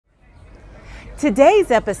Today's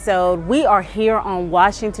episode, we are here on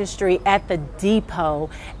Washington Street at the depot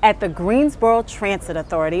at the Greensboro Transit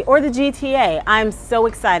Authority, or the GTA. I'm so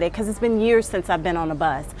excited because it's been years since I've been on a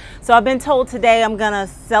bus. So I've been told today I'm gonna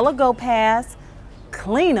sell a Go Pass,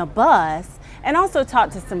 clean a bus, and also talk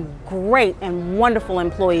to some great and wonderful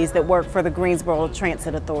employees that work for the Greensboro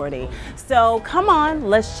Transit Authority. So come on,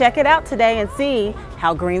 let's check it out today and see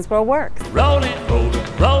how Greensboro works. Rolling,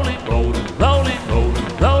 rolling, rolling, rolling, rolling,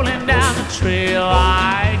 rolling, rolling down the trail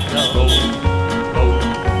I go. Rolling,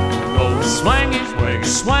 rolling, rolling, swinging, swinging,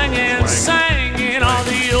 swinging, singing all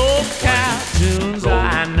the old cow tunes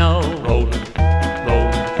I know. Rolling,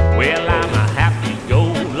 rolling, well I'm a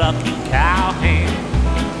happy-go-lucky cowhand.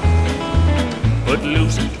 Put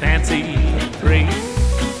loose and fancy and free,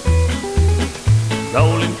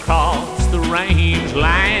 rolling across the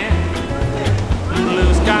rangeland,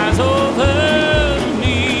 blue skies over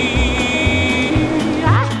me.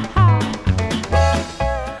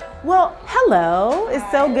 Well, hello. It's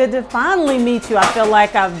so good to finally meet you. I feel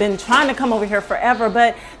like I've been trying to come over here forever,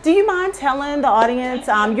 but do you mind telling the audience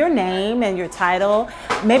your name and your title,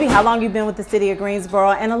 maybe how long you've been with the City of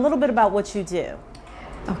Greensboro, and a little bit about what you do?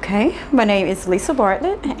 Okay, my name is Lisa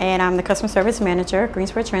Bartlett, and I'm the Customer Service Manager at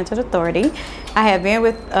Greensboro Transit Authority. I have been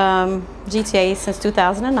with GTA since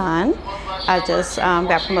 2009. I just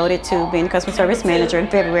got promoted to being Customer Service Manager in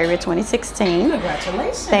February of 2016.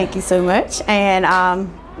 Congratulations. Thank you so much. And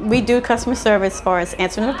we do customer service as far as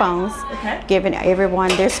answering the phones, giving everyone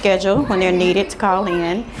their schedule when they're needed to call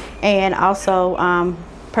in, and also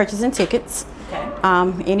purchasing tickets.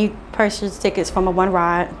 Any purchase tickets from a one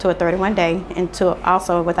ride to a 31 day, and to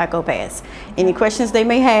also with our Go Pass. Any questions they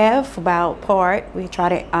may have about part, we try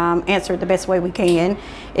to answer it the best way we can.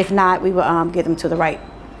 If not, we will get them to the right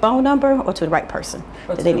phone number or to the right person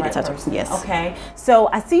that they need to touch on. Yes. Okay. So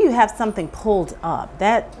I see you have something pulled up.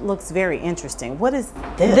 That looks very interesting. What is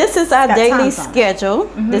this? This is our daily schedule.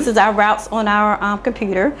 This is our routes on our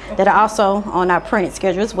computer that are also on our printed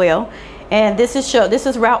schedule as well. And this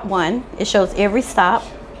is route 1. It shows every stop.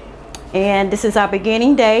 And this is our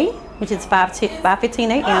beginning day, which is 5:15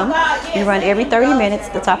 a.m. We run every 30 minutes,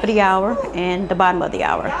 the top of the hour and the bottom of the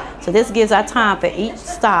hour. So this gives our time for each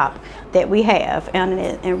stop that we have.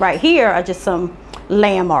 And right here are just some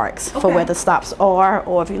landmarks for where the stops are,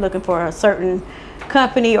 or if you're looking for a certain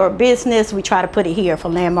company or business, we try to put it here for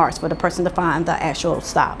landmarks for the person to find the actual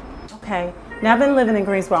stop. Okay. Now, I've been living in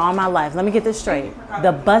Greensboro all my life. Let me get this straight.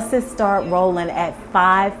 The buses start rolling at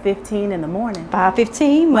 5:15 in the morning.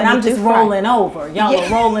 5:15. But I'm just rolling over. Y'all are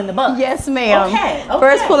rolling the bus. Yes, ma'am. Okay.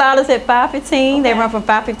 First pull out is at 5:15. They run from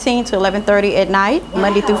 5:15 to 11:30 at night,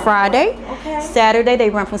 Monday through Friday. Saturday,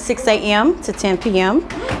 they run from 6 a.m. to 10 p.m.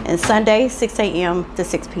 And Sunday, 6 a.m. to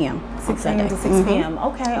 6 p.m. 6 a.m. to 6 p.m.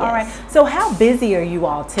 Okay, all right. So how busy are you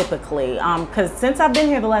all typically? Because since I've been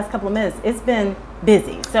here the last couple of minutes, it's been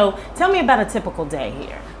busy. So tell me about a typical day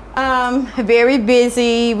here. Very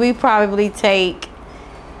busy. We probably take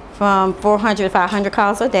from 400 to 500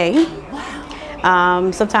 calls a day.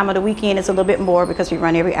 Wow. Sometime of the weekend it's a little bit more because we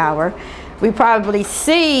run every hour. We probably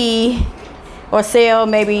see or sell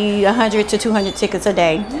maybe 100 to 200 tickets a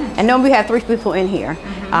day. And then we have 3 people in here.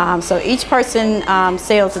 So each person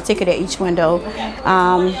sells a ticket at each window.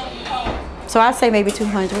 So I'd say maybe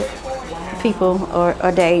 200 people or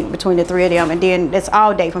a day between the 3 of them, and then that's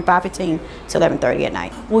all day from 5:15 to 11:30 at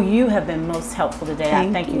night. Well, you have been most helpful today. I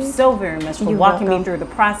thank you so very much for walking me through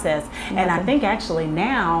the process. And I think actually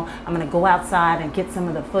now I'm going to go outside and get some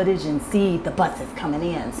of the footage and see the buses coming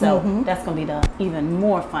in. So that's going to be the even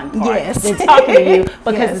more fun part than talking to you,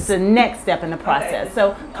 because it's the next step in the process.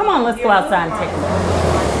 So come on, let's go outside and take a look.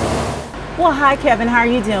 Well, hi, Kevin. How are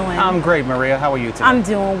you doing? I'm great, Maria. How are you today? I'm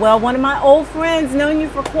doing well. One of my old friends, known you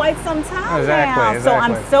for quite some time now. So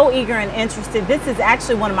I'm so eager and interested. This is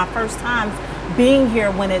actually one of my first times being here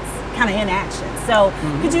when it's kind of in action. So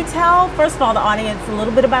could you tell, first of all, the audience a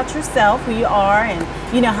little bit about yourself, who you are, and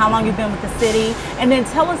you know how long you've been with the city, and then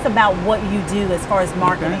tell us about what you do as far as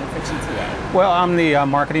marketing for GTA. Well, I'm the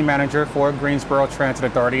marketing manager for Greensboro Transit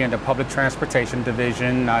Authority and the Public Transportation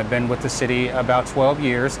Division. I've been with the city about 12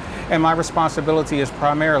 years, and my responsibility is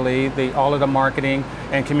primarily all of the marketing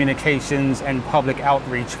and communications and public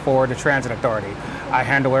outreach for the Transit Authority. I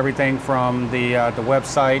handle everything from the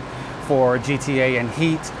website for GTA and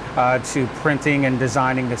Heat, to printing and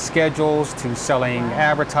designing the schedules, to selling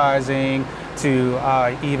advertising, to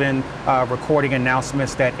even recording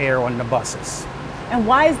announcements that air on the buses. And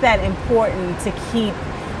why is that important to keep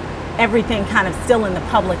everything kind of still in the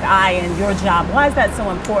public eye in your job? Why is that so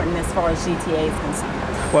important as far as GTA is concerned?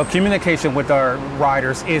 Well, communication with our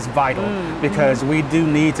riders is vital because we do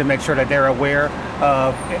need to make sure that they're aware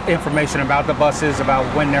of information about the buses, about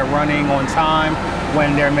when they're running on time,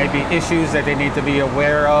 when there may be issues that they need to be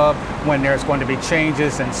aware of, when there's going to be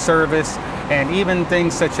changes in service, and even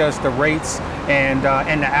things such as the rates and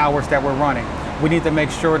the hours that we're running. We need to make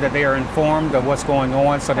sure that they are informed of what's going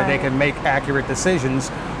on so that they can make accurate decisions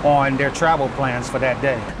on their travel plans for that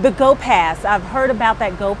day. The Go Pass, I've heard about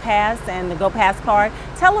that Go Pass and the Go Pass card.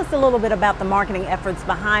 Tell us a little bit about the marketing efforts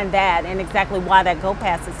behind that and exactly why that Go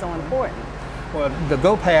Pass is so important. Well, the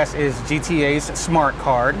Go Pass is GTA's smart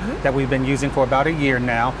card that we've been using for about a year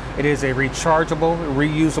now. It is a rechargeable,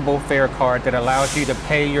 reusable fare card that allows you to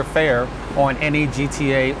pay your fare on any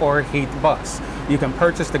GTA or Heath bus. You can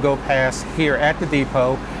purchase the Go Pass here at the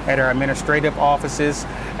depot, at our administrative offices,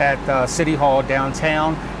 at City Hall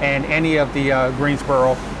downtown, and any of the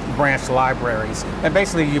Greensboro branch libraries. And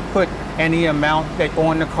basically you put any amount that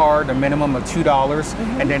on the card, a minimum of $2,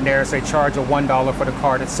 and then there's a charge of $1 for the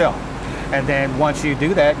card itself. And then once you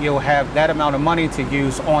do that, you'll have that amount of money to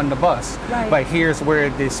use on the bus. Right. But here's where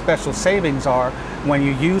the special savings are. When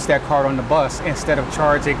you use that card on the bus, instead of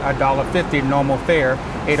charging $1.50 normal fare,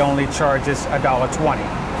 it only charges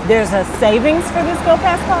 $1.20. There's a savings for this Go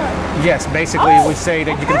Pass card? Yes, basically we say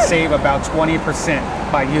that you can save about 20%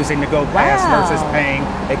 by using the Go Pass versus paying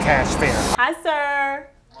a cash fare. Hi, sir.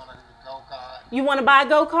 You want to buy a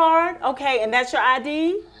Go card? Okay, and that's your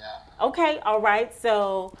ID? Yeah. Okay, all right,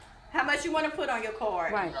 so. How much you want to put on your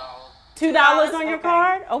card? Right. $2 on your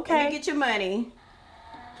card? Okay. Let me get your money.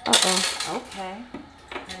 Uh-oh. Okay.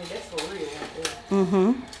 Hey, that's for real right there.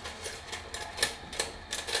 Mm-hmm.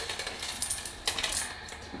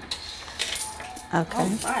 Okay.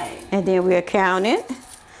 All right. And then we account it.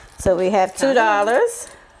 So we have $2.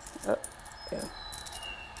 Oh, yeah.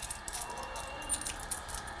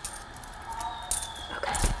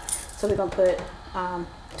 Okay. So we're gonna put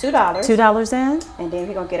 $2. $2 in? And then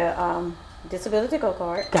we're gonna get a disability Go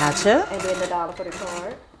card. Gotcha. And then $1 for the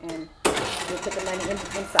card. And we'll put the money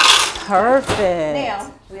inside. Perfect.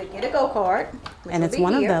 Now we'll get a Go card. And it's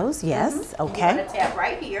one of those, yes. Okay. You're gonna tap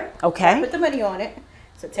right here. Okay. Put the money on it.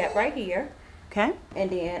 So tap right here. Okay. And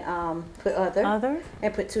then put other. Other.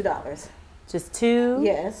 And put $2. Just two.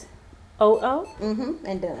 Yes. Oh.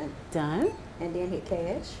 And done. Done. And then hit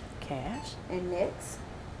cash. Cash. And next.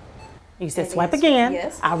 You said And swipe then again.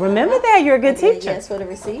 Yes. I remember that. You're a good And then teacher. yes for the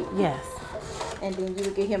receipt. Yes. And then you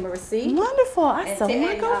will give him a receipt. Wonderful. I And, saw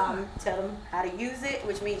my Go. tell him how to use it,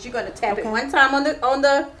 which means you're going to tap it one time on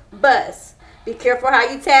the bus. Be careful how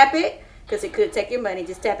you tap it, because it could take your money.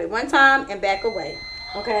 Just tap it one time and back away.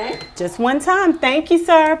 Okay? Just one time. Thank you,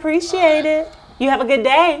 sir. Appreciate it. You have a good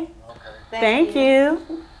day. Okay. Thank you.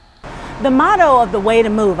 The motto of the Way to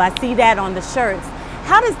Move, I see that on the shirts.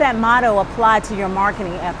 How does that motto apply to your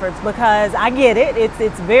marketing efforts? Because I get it,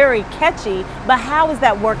 it's very catchy, but how is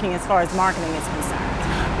that working as far as marketing is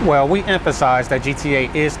concerned? Well, we emphasize that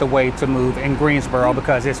GTA is the way to move in Greensboro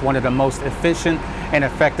because it's one of the most efficient and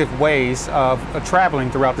effective ways of traveling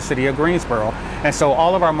throughout the city of Greensboro. And so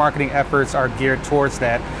all of our marketing efforts are geared towards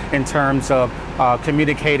that in terms of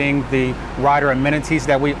communicating the rider amenities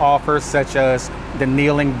that we offer, such as the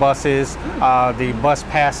kneeling buses, the bus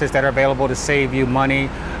passes that are available to save you money,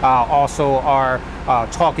 also our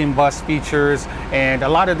talking bus features, and a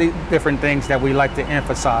lot of the different things that we like to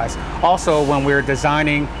emphasize. Also, when we're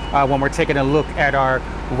designing, when we're taking a look at our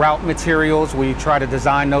route materials, we try to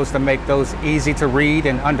design those to make those easy to read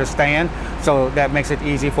and understand, so that makes it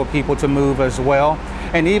easy for people to move as well.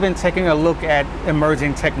 And even taking a look at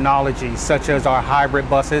emerging technologies such as our hybrid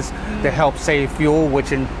buses to help save fuel,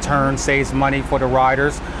 which in turn saves money for the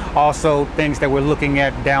riders. Also things that we're looking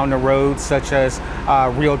at down the road, such as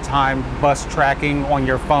real-time bus tracking on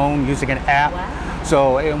your phone using an app. Wow.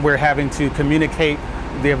 So we're having to communicate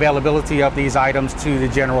the availability of these items to the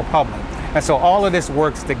general public. And so all of this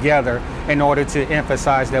works together in order to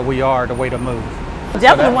emphasize that we are the way to move.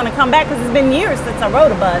 Definitely want to come back because it's been years since I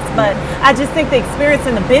rode a bus, but I just think the experience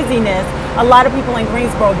and the busyness, a lot of people in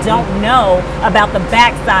Greensboro don't know about the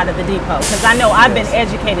backside of the depot, because I know I've been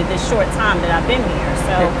educated this short time that I've been here.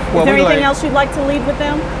 So is there anything else you'd like to leave with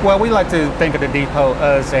them? Well, we like to think of the depot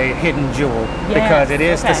as a hidden jewel because it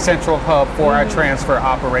is the central hub for our transfer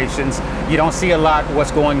operations. You don't see a lot of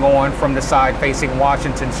what's going on from the side facing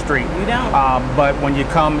Washington Street. You don't. But when you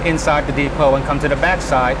come inside the depot and come to the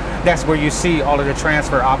backside, that's where you see all of the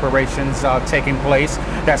transfer operations taking place.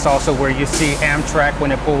 That's also where you see Amtrak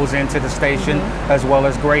when it pulls into the station, as well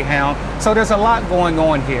as Greyhound. So there's a lot going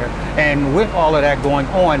on here. And with all of that going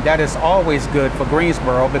on, that is always good for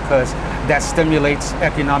Greensboro because that stimulates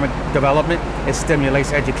economic development. It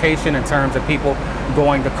stimulates education in terms of people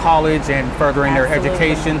going to college and furthering their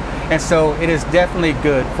education. And so it is definitely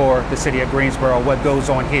good for the city of Greensboro what goes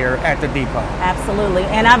on here at the depot. Absolutely.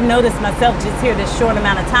 And I've noticed myself just here this short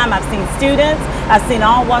amount of time, I've seen students, I've seen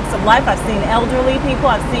all walks of life, I've seen elderly people,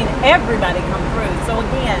 I've seen everybody come through. So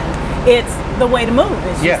again, it's the way to move,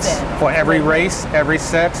 as you said. For every race, every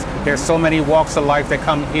sex, there's so many walks of life that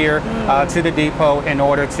come here to the depot in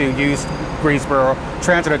order to use Greensboro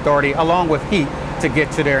Transit Authority along with heat to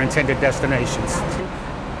get to their intended destinations.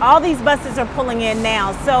 All these buses are pulling in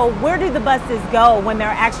now, so where do the buses go when they're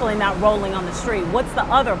actually not rolling on the street? What's the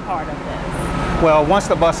other part of this? Well, once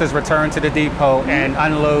the buses return to the depot and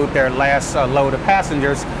unload their last load of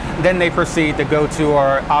passengers, then they proceed to go to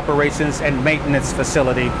our operations and maintenance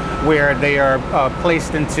facility where they are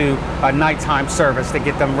placed into a nighttime service to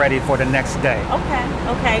get them ready for the next day.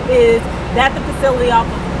 Okay. Is that the facility off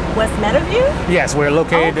of West Meadowview? Yes, we're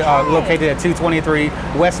located located at 223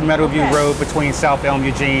 West Meadowview Road between South Elm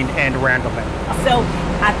Eugene and Randleman. So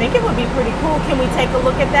I think it would be pretty cool. Can we take a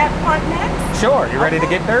look at that part next? Sure. You ready to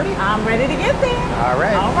get dirty? I'm ready to get there. All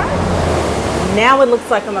right. All right. Now it looks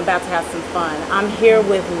like I'm about to have some fun. I'm here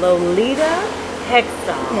with Lolita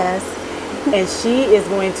Hicks-Few. Yes. And she is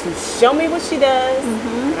going to show me what she does,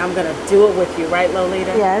 and I'm going to do it with you, right,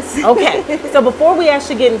 Lolita? Yes. Okay, so before we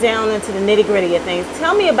actually get down into the nitty-gritty of things,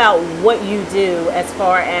 tell me about what you do as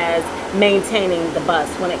far as maintaining the bus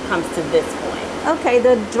when it comes to this point. Okay,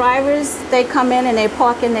 the drivers, they come in and they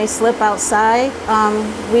park and they slip outside.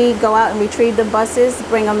 We go out and retrieve the buses,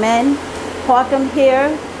 bring them in, park them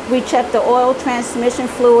here. We check the oil, transmission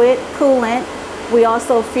fluid, coolant. We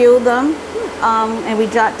also fuel them. And we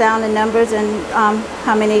jot down the numbers and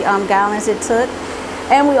how many gallons it took.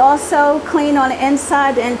 And we also clean on the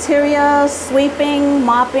inside, the interior, sweeping,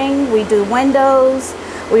 mopping. We do windows.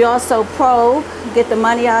 We also probe, get the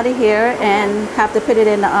money out of here and have to put it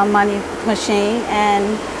in the money machine,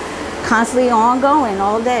 and constantly ongoing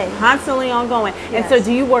all day. Constantly ongoing. Yes. And so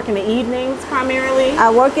do you work in the evenings primarily? I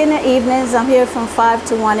work in the evenings. I'm here from 5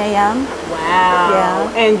 to 1 a.m. Wow.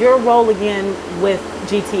 Yeah. And your role again with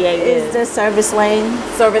GTA Is the service lane.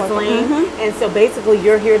 service lane. And so basically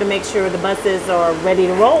you're here to make sure the buses are ready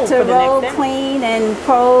to roll To for the roll, next day. clean, and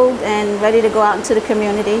probe, and ready to go out into the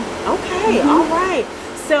community. Okay, all right.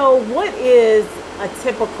 So what is a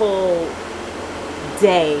typical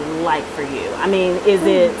day like for you? I mean, is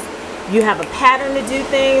it you have a pattern to do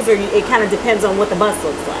things, or it kind of depends on what the bus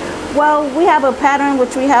looks like? Well, we have a pattern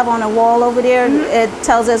which we have on the wall over there. It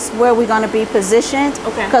tells us where we're going to be positioned.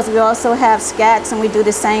 Okay. Because we also have scats, and we do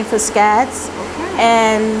the same for scats. Okay.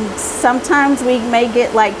 And sometimes we may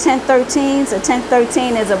get like 1013s. A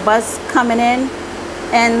 1013 is a bus coming in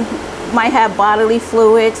and might have bodily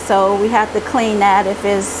fluid, so we have to clean that. If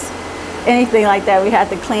it's anything like that, we have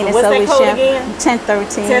to clean it. What's so that we code shampoo. again?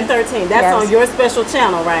 1013. 1013. That's Yes. on your special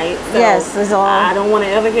channel, right? So Yes, it's all. I don't want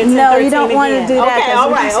to ever hear 1013 No, you don't want to again. do that. Okay, 'cause all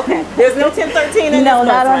we right, just- okay. There's no 1013 in No,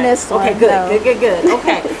 this bus, not on right? this one, Okay, good, no. good.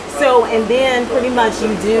 Okay. So, and then pretty much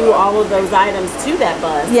you do all of those items to that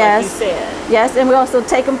bus, Yes. like you said. Yes, and we also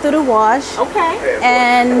take them through the wash. Okay.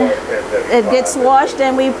 And it gets washed,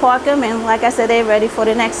 and we park them, and like I said, they're ready for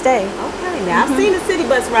the next day. Okay. Now, I've seen a city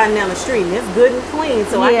bus riding down the street, and it's good and clean,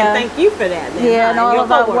 so I Yeah. can thank you for that. Then, Yeah, and all your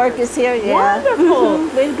of our coworkers. workers here. Yeah. Wonderful.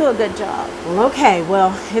 We do a good job. Well, okay,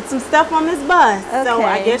 well, hit some stuff on this bus. So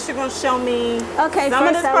I Okay. guess you're going to show me Okay, some of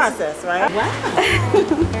first this I was- process, right?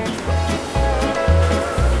 Wow.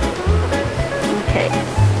 Okay.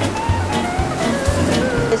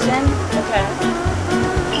 Okay.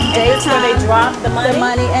 And this where they drop the money? The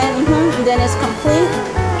money in, and then it's complete.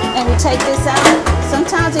 And we take this out.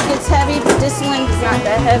 Sometimes it gets heavy, but this one's not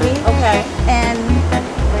that heavy. Okay. And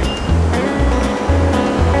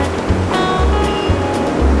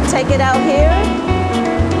take it out here.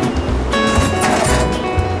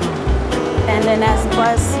 And then that's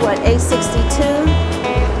bus, what, 862.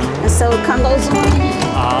 And so it comes on.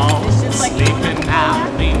 Oh, sleeping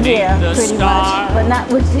out beneath Yeah, the pretty stars. much, but not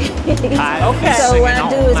with these. Okay. So what I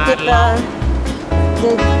do is get the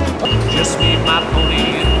Just me, my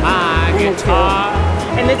pony, and my guitar.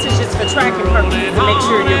 And this is just for tracking purposes to make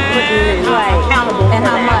sure you're putting right accountable and for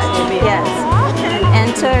how the much. actual vehicle. Yes. And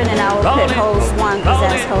enter, and then I will put hose 1 because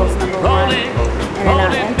that's hose number 1. And then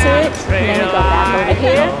I'll enter it, and then we go back over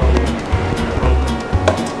here.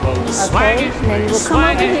 Okay, and then you will come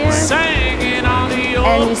over here. Singing on the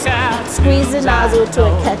and you squeeze the nozzle to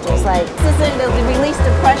it catches. Like this is to release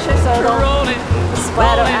the pressure so it don't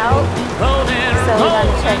splatter out. So we're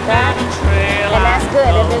gonna check that, and that's good.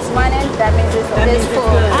 If it's running, that means it's full,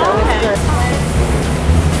 so it's good.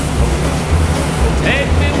 Take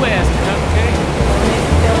me west, cupcake.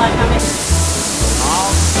 Feel like I'm in.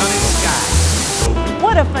 All sunny sky.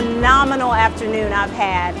 What a phenomenal afternoon I've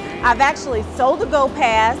had. I've actually sold a Go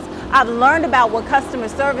Pass. I've learned about what customer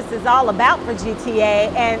service is all about for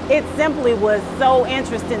GTA, and it simply was so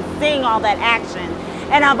interesting seeing all that action.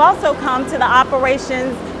 And I've also come to the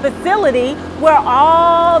operations facility where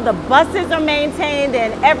all the buses are maintained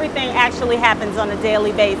and everything actually happens on a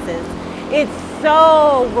daily basis. It's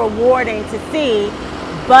so rewarding to see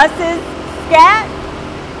buses, scat,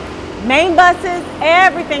 main buses,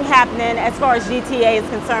 everything happening as far as GTA is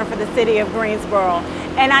concerned for the city of Greensboro.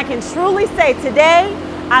 And I can truly say today,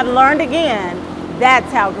 I've learned again,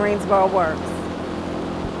 that's how Greensboro works.